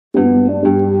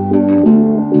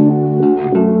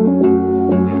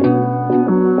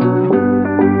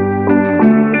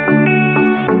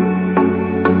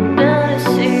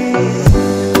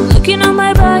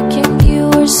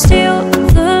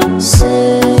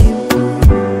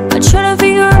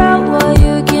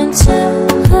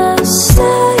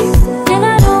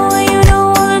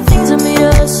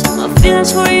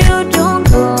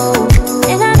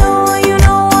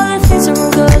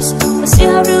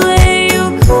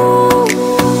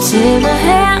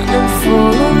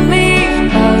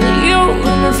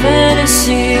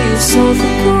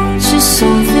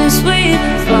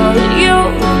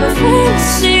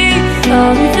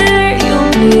I'll be there,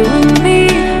 you'll be with me.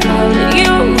 I'll let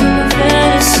you in my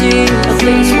fantasy. A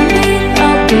place for me,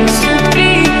 a place to be.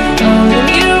 I'll let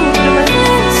you in my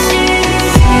fantasy.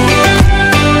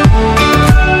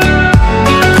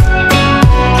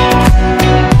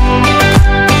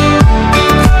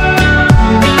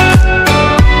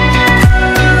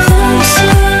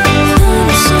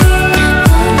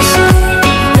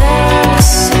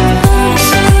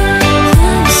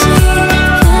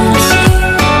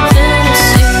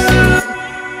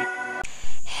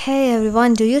 Hey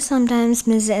everyone, do you sometimes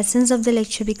miss the essence of the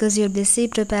lecture because you're busy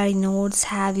preparing notes?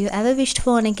 Have you ever wished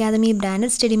for Unacademy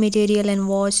branded study material and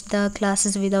watched the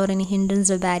classes without any hindrance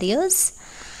or barriers?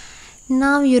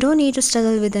 Now you don't need to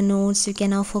struggle with the notes, you can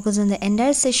now focus on the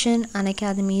entire session.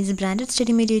 Unacademy's branded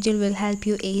study material will help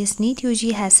you ace NEET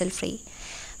UG hassle-free.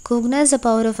 Cognize the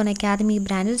power of Unacademy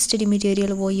branded study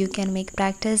material where you can make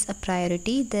practice a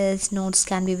priority. These notes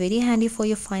can be very handy for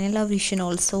your final revision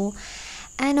also.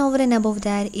 And over and above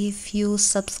that, if you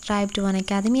subscribe to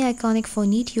Unacademy Iconic for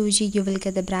NEET UG, you will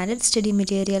get the branded study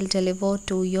material delivered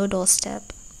to your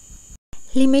doorstep.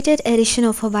 Limited edition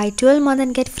offer: buy 12 month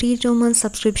and get free 2 months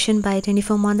subscription, buy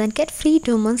 24 month and get free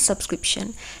 2 months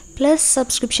subscription. Plus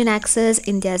subscription access,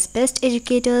 India's best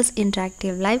educators,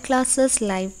 interactive live classes,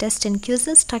 live tests and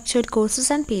quizzes, structured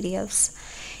courses and PDFs.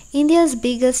 India's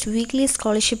biggest weekly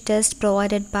scholarship test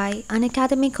provided by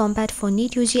Unacademy Compact for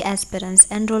NEET UG aspirants.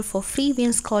 Enroll for free,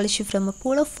 win scholarship from a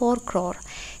pool of 4 crore.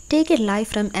 Take it live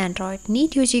from Android.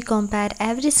 NEET UG Compact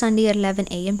every Sunday at 11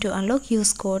 AM to unlock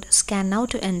use code. Scan now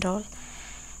to enroll.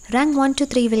 Rank 1 to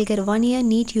 3 will get 1 year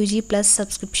NEET UG plus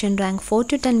subscription. Rank 4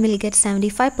 to 10 will get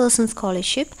 75%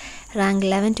 scholarship. Rank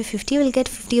 11 to 50 will get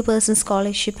 50%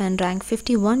 scholarship, and rank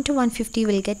 51 to 150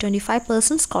 will get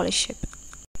 25% scholarship.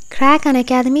 Crack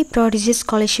Unacademy Prodigy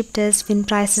scholarship test, win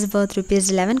prizes worth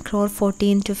 ₹11 crore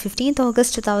 14 to 15th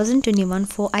August 2021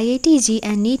 for IITG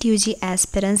and NEET UG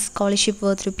aspirants. Scholarship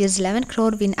worth ₹11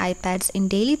 crore, win iPads in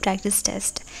daily practice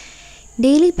test.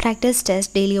 Daily practice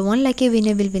test, daily one lucky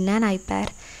winner will win an iPad.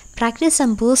 Practice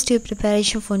and boost your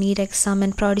preparation for NEET exam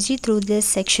and Prodigy through this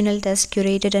sectional test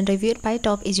curated and reviewed by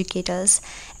top educators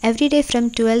every day from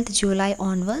 12th July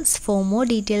onwards. For more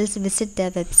details, visit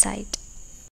their website.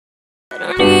 I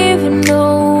don't even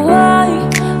know why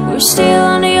we're still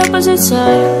on the opposite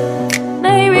side.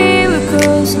 Maybe we're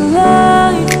crossing the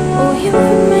line. Oh, you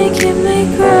can make me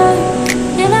cry.